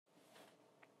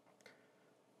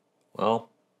Well,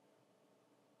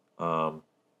 um,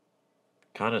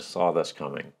 kind of saw this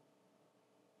coming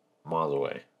miles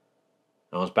away.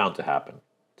 And it was bound to happen,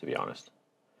 to be honest.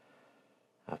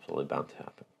 Absolutely bound to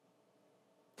happen.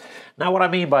 Now, what I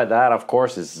mean by that, of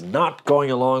course, is not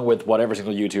going along with what every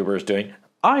single YouTuber is doing.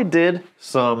 I did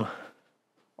some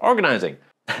organizing.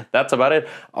 That's about it.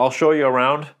 I'll show you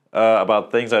around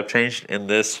about things I've changed in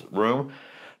this room.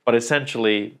 But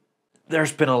essentially,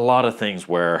 there's been a lot of things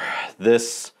where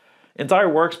this entire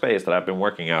workspace that I've been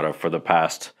working out of for the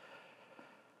past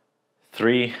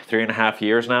three and a half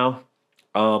years now,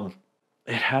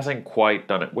 it hasn't quite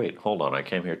done it. Wait, hold on. I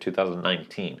came here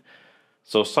 2019.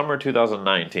 So summer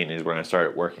 2019 is when I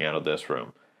started working out of this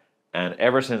room. And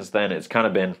ever since then, it's kind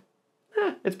of been,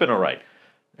 it's been all right.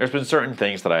 There's been certain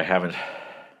things that I haven't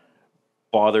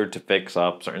bothered to fix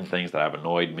up, certain things that have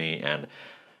annoyed me. And,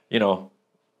 you know,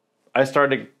 I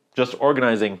started just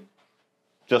organizing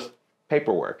just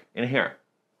paperwork in here.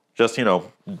 Just, you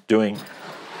know, doing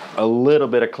a little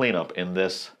bit of cleanup in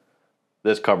this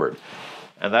cupboard.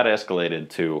 And that escalated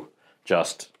to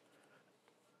just,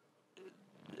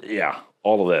 yeah,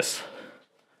 all of this.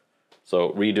 So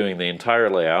redoing the entire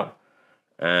layout.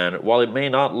 And while it may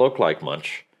not look like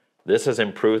much, this has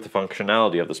improved the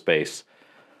functionality of the space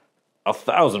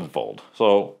 1,000-fold.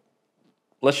 So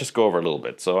let's just go over a little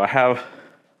bit. So I have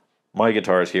my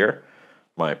guitars here,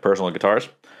 my personal guitars.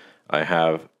 I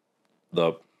have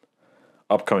the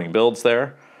upcoming builds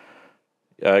there.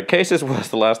 Cases was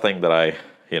the last thing that I,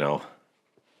 you know,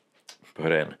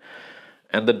 put in.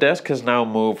 And the desk has now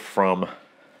moved from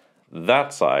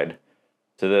that side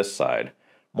to this side.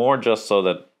 More just so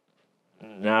that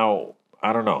now,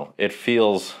 I don't know, this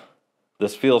feels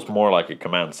more like a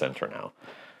command center now.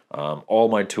 All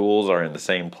my tools are in the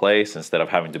same place instead of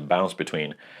having to bounce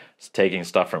between taking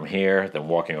stuff from here, then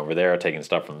walking over there, taking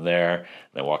stuff from there,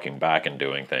 then walking back and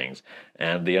doing things.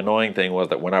 And the annoying thing was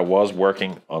that when I was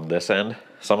working on this end,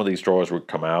 some of these drawers would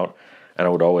come out and I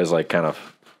would always like kind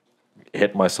of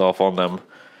hit myself on them.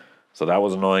 So that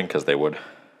was annoying because they would,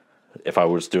 if I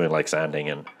was doing like sanding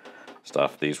and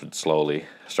stuff, these would slowly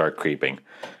start creeping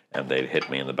and they'd hit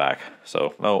me in the back.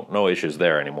 So no issues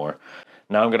there anymore.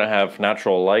 Now I'm going to have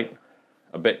natural light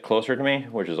a bit closer to me,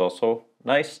 which is also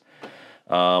nice.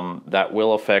 That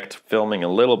will affect filming a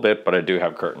little bit, but I do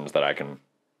have curtains that I can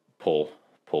pull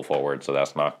forward, so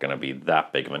that's not going to be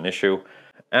that big of an issue.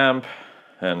 Amp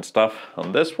and stuff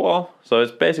on this wall. So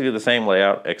it's basically the same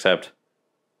layout, except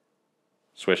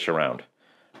switched around.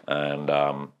 And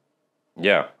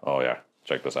yeah, oh yeah,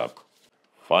 check this out.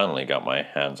 Finally got my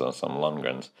hands on some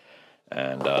Lundgrens.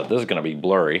 And this is going to be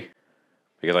blurry,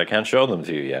 because I can't show them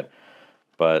to you yet.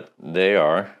 But they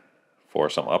are for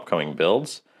some upcoming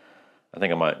builds. I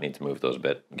think I might need to move those a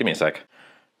bit. Give me a sec.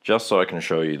 Just so I can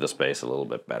show you the space a little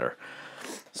bit better.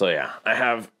 So yeah, I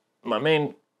have my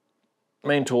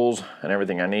main tools and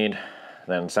everything I need.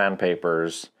 Then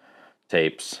sandpapers,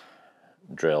 tapes,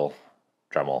 drill,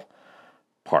 Dremel,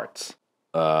 parts.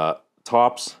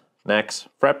 Tops, necks,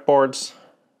 fretboards,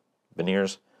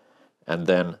 veneers, and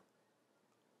then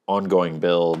ongoing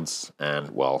builds and,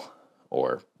 well,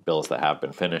 or builds that have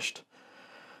been finished.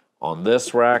 On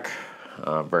this rack,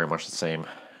 very much the same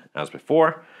as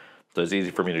before. So it's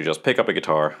easy for me to just pick up a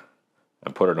guitar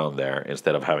and put it on there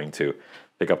instead of having to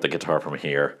pick up the guitar from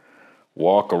here,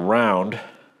 walk around,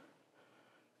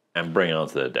 and bring it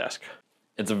onto the desk.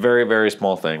 It's a very, very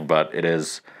small thing, but it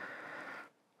is,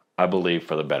 I believe,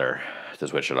 for the better to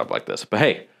switch it up like this. But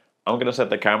hey, I'm going to set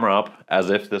the camera up as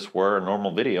if this were a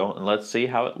normal video, and let's see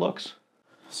how it looks.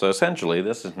 So essentially,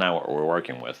 this is now what we're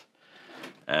working with.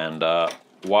 And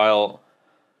while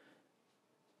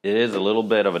it is a little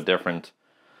bit of a different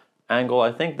angle,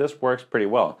 I think this works pretty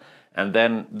well. And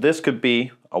then this could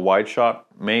be a wide shot,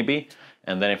 maybe.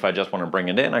 And then if I just want to bring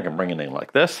it in, I can bring it in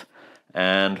like this.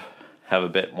 And have a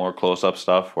bit more close-up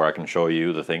stuff where I can show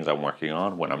you the things I'm working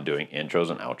on when I'm doing intros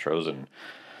and outros and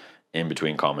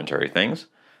in-between commentary things.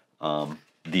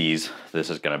 This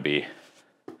is going to be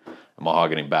a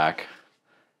mahogany back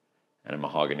and a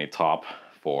mahogany top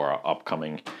for our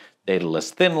upcoming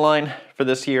Daedalus thin line for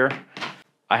this year.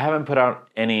 I haven't put out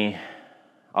any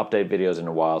update videos in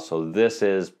a while, so this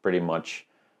is pretty much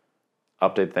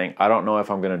update thing. I don't know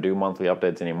if I'm going to do monthly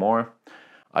updates anymore.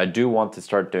 I do want to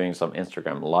start doing some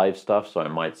Instagram live stuff, so I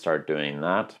might start doing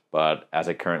that. But as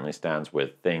it currently stands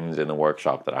with things in the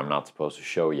workshop that I'm not supposed to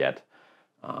show yet,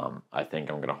 I think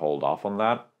I'm going to hold off on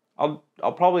that. I'll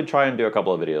probably try and do a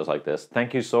couple of videos like this.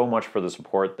 Thank you so much for the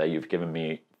support that you've given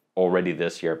me already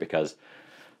this year, because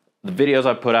the videos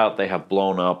I put out, they have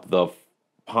blown up. The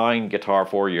Pine guitar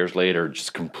 4 years later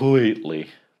just completely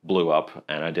blew up,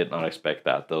 and I did not expect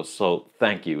that though. So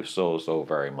thank you so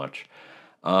very much.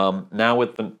 Now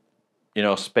with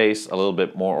the space a little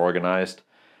bit more organized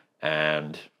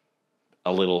and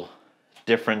a little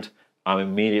different, I'm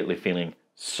immediately feeling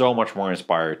so much more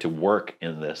inspired to work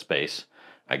in this space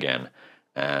again,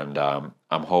 and I'm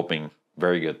hoping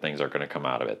very good things are going to come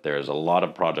out of it. There's a lot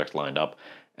of projects lined up,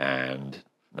 and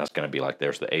that's going to be like,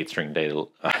 there's the 8-string data,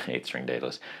 8-string data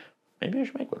list. Maybe I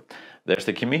should make one. There's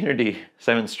the community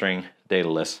 7-string data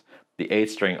list, the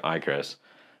 8-string Icarus,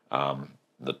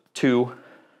 the 2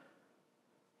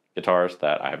 guitars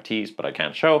that I have teased but I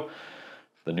can't show,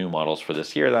 the new models for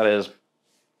this year, that is.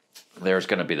 There's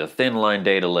going to be the thin line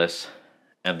data list,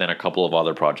 and then a couple of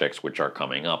other projects which are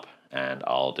coming up, and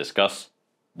I'll discuss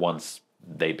once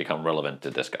they become relevant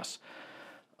to discuss.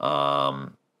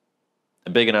 A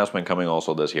big announcement coming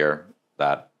also this year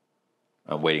that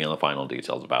I'm waiting on the final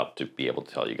details about to be able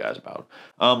to tell you guys about.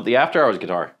 The After Hours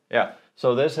guitar. Yeah,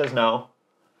 so this has now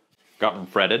gotten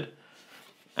fretted,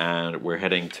 and we're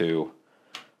heading to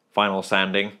final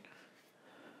sanding.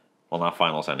 Well, not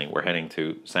final sanding, we're heading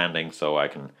to sanding so I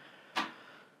can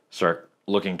start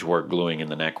looking toward gluing in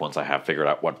the neck once I have figured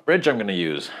out what bridge I'm going to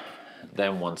use.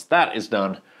 Then once that is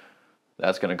done,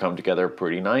 that's going to come together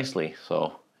pretty nicely.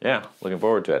 So yeah, looking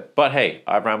forward to it. But hey,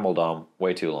 I've rambled on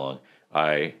way too long.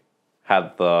 I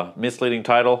had the misleading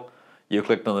title. You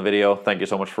clicked on the video. Thank you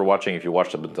so much for watching. If you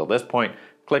watched up until this point,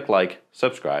 click like,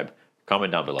 subscribe,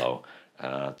 comment down below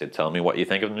to tell me what you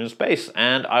think of the new space.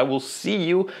 And I will see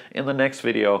you in the next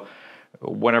video,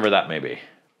 whenever that may be.